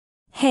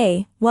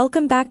Hey,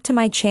 welcome back to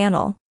my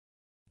channel.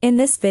 In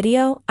this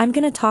video, I'm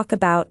gonna talk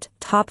about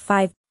top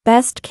 5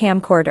 best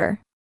camcorder.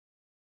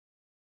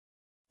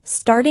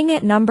 Starting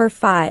at number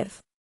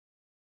 5.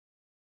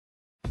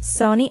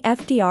 Sony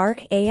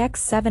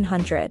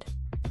FDR-AX700.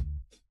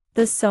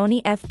 The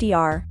Sony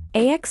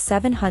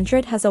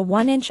FDR-AX700 has a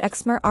 1-inch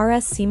exmor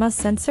RS CMOS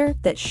sensor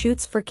that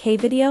shoots 4K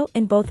video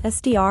in both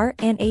SDR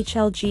and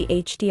HLG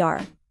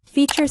HDR.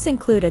 Features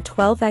include a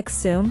 12x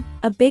zoom,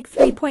 a big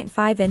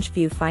 3.5-inch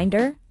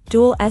viewfinder,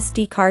 dual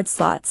SD card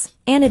slots,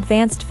 and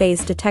advanced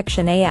phase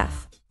detection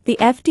AF. The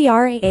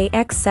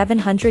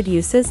FDR-AX700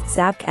 uses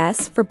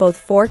ZAVC-S for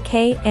both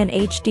 4K and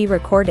HD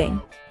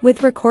recording,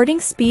 with recording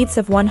speeds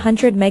of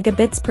 100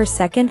 megabits per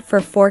second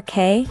for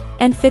 4K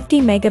and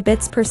 50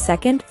 megabits per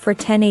second for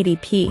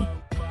 1080p.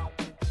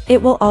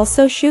 It will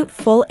also shoot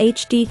full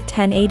HD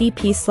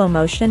 1080p slow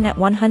motion at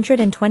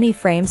 120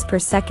 frames per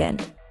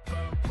second.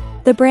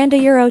 The brand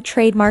Euro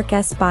trademark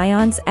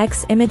S-Bion's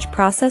X image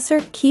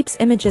processor keeps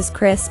images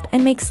crisp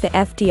and makes the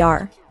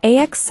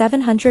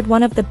FDR-AX700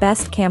 one of the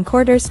best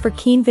camcorders for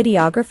keen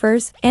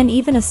videographers and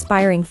even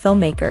aspiring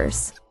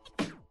filmmakers.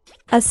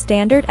 A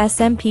standard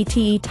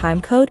SMPTE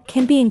timecode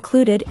can be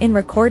included in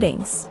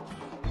recordings.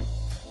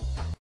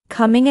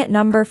 Coming at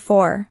number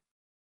 4.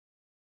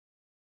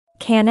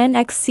 Canon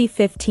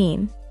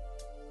XC15.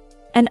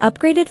 An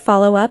upgraded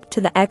follow-up to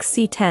the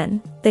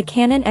XC10, the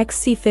Canon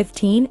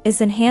XC15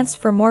 is enhanced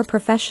for more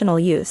professional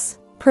use,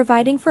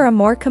 providing for a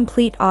more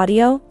complete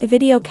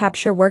audio-video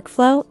capture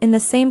workflow in the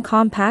same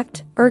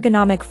compact,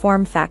 ergonomic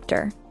form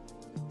factor.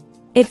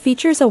 It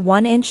features a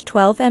 1-inch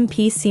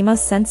 12MP CMOS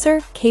sensor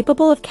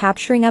capable of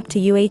capturing up to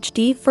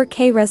UHD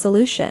 4K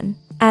resolution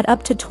at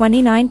up to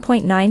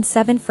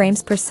 29.97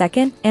 frames per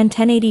second and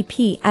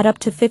 1080p at up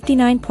to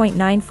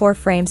 59.94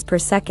 frames per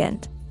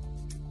second.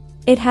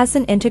 It has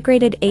an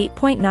integrated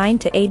 8.9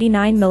 to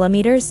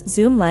 89mm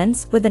zoom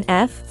lens with an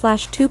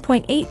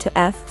f/2.8 to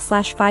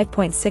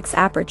f/5.6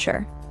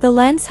 aperture. The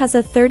lens has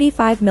a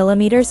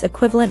 35mm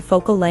equivalent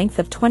focal length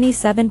of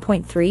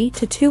 27.3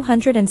 to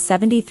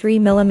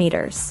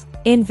 273mm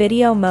in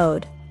video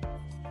mode.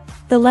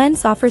 The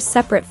lens offers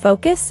separate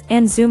focus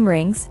and zoom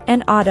rings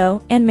and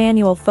auto and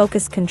manual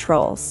focus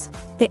controls.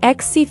 The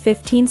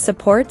XC15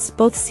 supports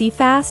both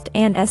CFast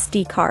and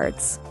SD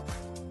cards.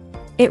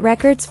 It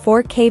records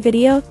 4K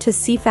video to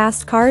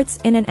CFast cards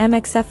in an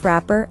MXF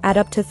wrapper at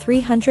up to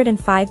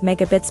 305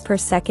 megabits per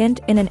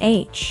second in an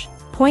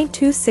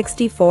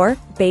H.264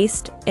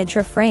 based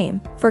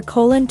intra-frame for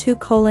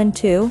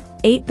 :2:2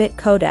 8-bit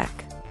codec.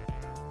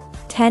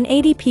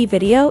 1080p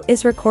video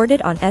is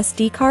recorded on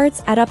SD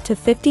cards at up to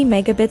 50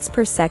 megabits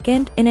per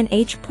second in an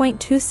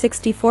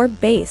H.264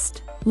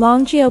 based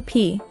long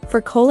GOP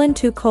for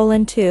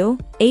 :2:2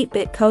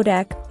 8-bit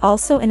codec,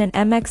 also in an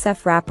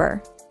MXF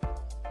wrapper.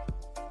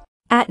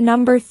 At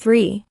number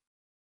 3.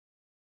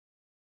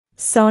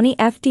 Sony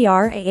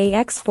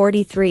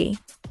FDR-AX43.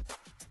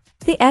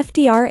 The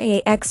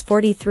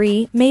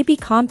FDR-AX43 may be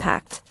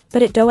compact,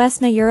 but it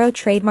does not Euro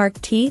trademark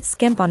T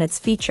skimp on its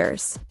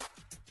features.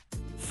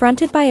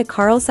 Fronted by a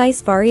Carl Zeiss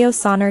Vario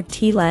Sonor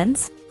T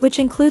lens, which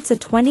includes a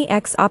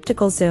 20x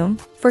optical zoom,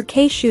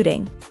 4K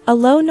shooting, a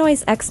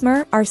low-noise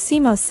exmor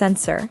CMOS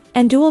sensor,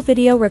 and dual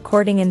video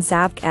recording in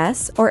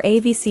ZAVC-S or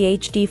AVC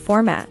HD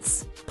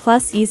formats,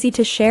 plus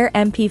easy-to-share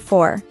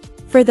MP4.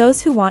 For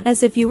those who want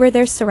as if you were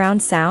their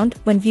surround sound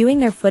when viewing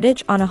their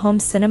footage on a home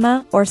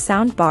cinema or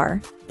sound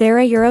bar, there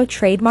a Euro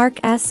trademark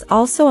S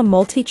also a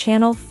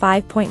multi-channel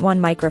 5.1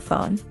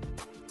 microphone.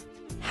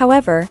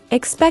 However,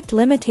 expect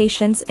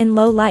limitations in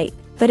low light,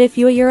 but if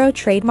you a Euro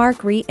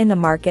trademark re in the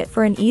market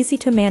for an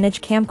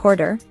easy-to-manage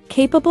camcorder,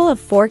 capable of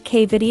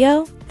 4K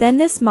video, then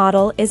this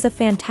model is a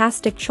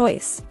fantastic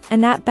choice,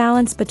 and that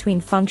balance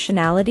between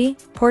functionality,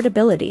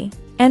 portability,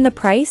 and the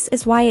price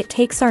is why it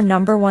takes our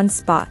number 1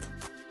 spot.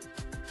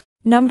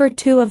 Number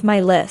 2 of my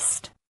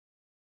list.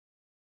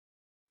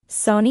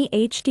 Sony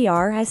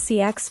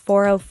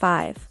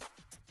HDR-SCX405.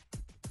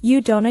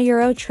 You don't a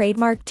Euro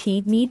trademark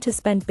T need to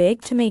spend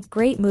big to make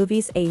great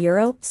movies.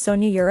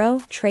 Sony Euro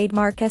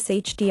trademark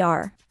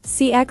SHDR.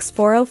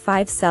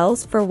 CX405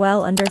 sells for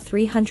well under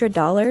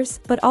 $300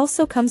 but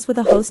also comes with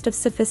a host of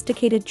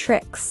sophisticated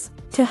tricks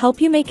to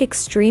help you make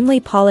extremely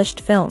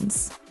polished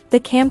films. The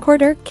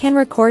camcorder can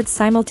record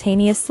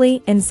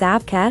simultaneously in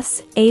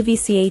ZAVC-S,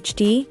 AVC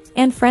HD,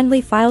 and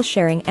friendly file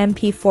sharing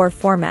MP4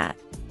 format.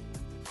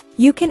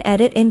 You can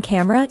edit in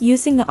camera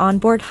using the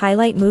onboard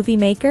Highlight Movie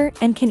Maker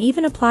and can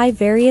even apply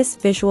various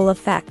visual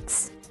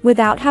effects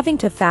without having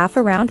to faff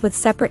around with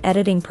separate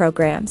editing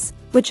programs,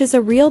 which is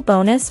a real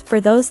bonus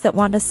for those that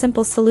want a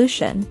simple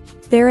solution.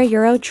 There a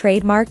Euro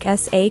trademark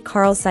SA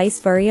Carl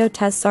Zeiss Vario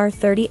Tessar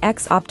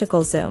 30x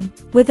optical zoom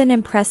with an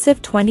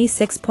impressive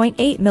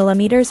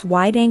 26.8mm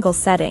wide-angle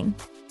setting.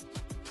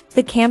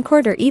 The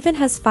camcorder even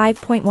has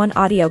 5.1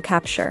 audio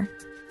capture.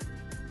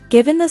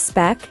 Given the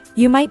spec,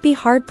 you might be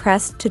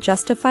hard-pressed to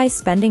justify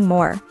spending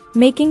more,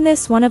 making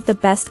this one of the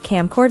best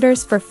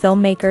camcorders for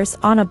filmmakers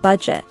on a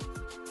budget.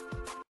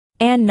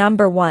 And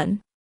number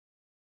 1.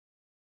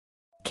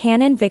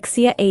 Canon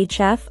Vixia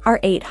HF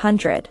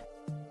R800.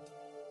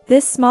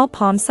 This small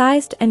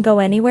palm-sized and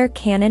go-anywhere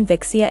Canon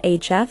Vixia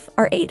HF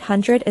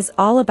R800 is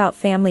all about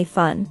family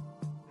fun.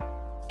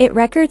 It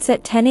records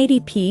at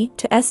 1080p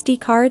to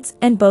SD cards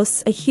and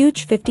boasts a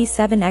huge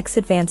 57x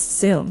advanced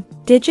zoom,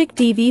 Digic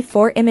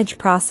DV4 image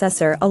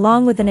processor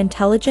along with an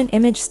intelligent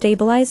image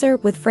stabilizer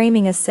with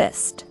framing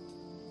assist.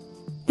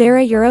 There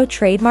are Euro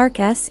trademark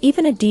S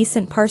even a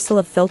decent parcel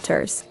of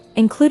filters,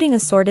 including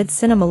assorted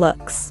cinema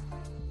looks.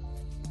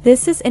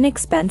 This is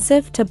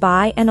inexpensive to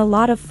buy and a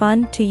lot of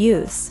fun to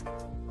use.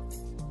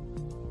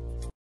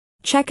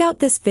 Check out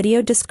this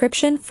video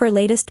description for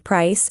latest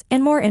price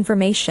and more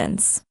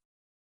informations.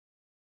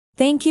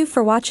 Thank you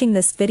for watching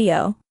this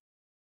video.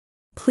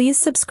 Please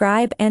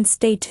subscribe and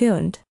stay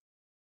tuned.